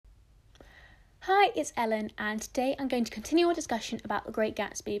Hi, it's Ellen, and today I'm going to continue our discussion about The Great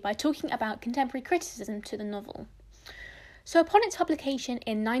Gatsby by talking about contemporary criticism to the novel. So, upon its publication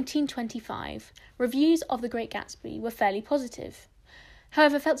in 1925, reviews of The Great Gatsby were fairly positive.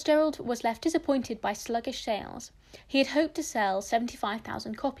 However, Fitzgerald was left disappointed by sluggish sales. He had hoped to sell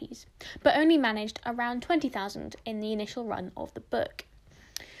 75,000 copies, but only managed around 20,000 in the initial run of the book.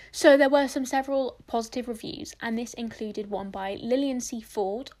 So there were several positive reviews, and this included one by Lillian C.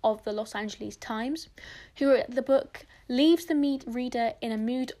 Ford of the Los Angeles Times, who wrote that the book leaves the reader in a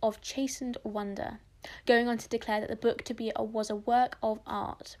mood of chastened wonder, going on to declare that the book was a work of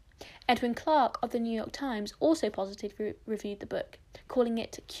art. Edwin Clark of the New York Times also positively reviewed the book, calling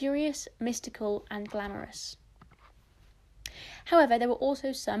it curious, mystical, and glamorous. However, there were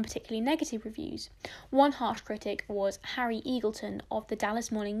also some particularly negative reviews. One harsh critic was Harry Eagleton of the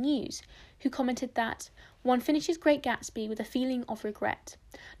Dallas Morning News, who commented that one finishes Great Gatsby with a feeling of regret,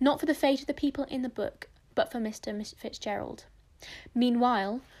 not for the fate of the people in the book, but for Mr. Fitzgerald.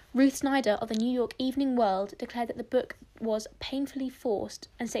 Meanwhile, Ruth Snyder of the New York Evening World declared that the book was painfully forced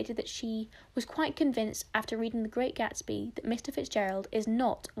and stated that she was quite convinced after reading The Great Gatsby that Mr. Fitzgerald is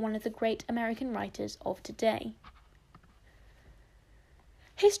not one of the great American writers of today.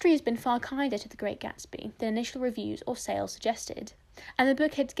 History has been far kinder to The Great Gatsby than initial reviews or sales suggested, and the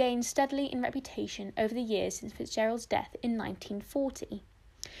book had gained steadily in reputation over the years since Fitzgerald's death in 1940.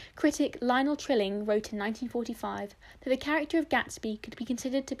 Critic Lionel Trilling wrote in 1945 that the character of Gatsby could be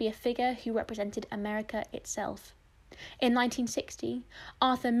considered to be a figure who represented America itself. In 1960,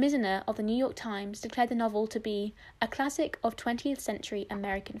 Arthur Mizner of the New York Times declared the novel to be a classic of 20th century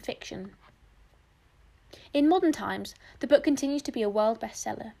American fiction. In modern times, the book continues to be a world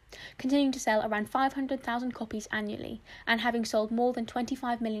bestseller, continuing to sell around 500,000 copies annually and having sold more than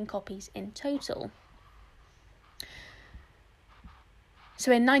 25 million copies in total.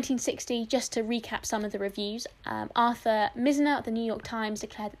 So in 1960, just to recap some of the reviews, Arthur Mizner of the New York Times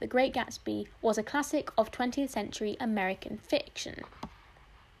declared that The Great Gatsby was a classic of 20th century American fiction.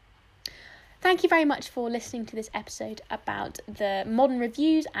 Thank you very much for listening to this episode about the modern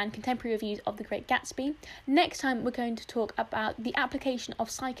reviews and contemporary reviews of The Great Gatsby. Next time we're going to talk about the application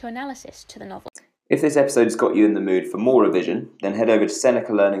of psychoanalysis to the novel. If this episode has got you in the mood for more revision, then head over to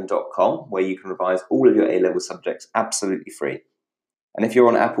senecalearning.com where you can revise all of your A-level subjects absolutely free. And if you're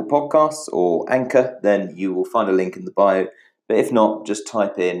on Apple Podcasts or Anchor, then you will find a link in the bio. But if not, just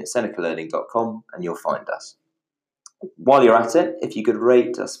type in senecalearning.com and you'll find us. While you're at it, if you could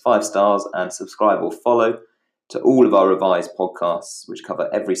rate us 5 stars and subscribe or follow to all of our revised podcasts, which cover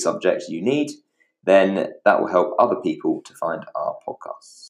every subject you need, then that will help other people to find our podcasts.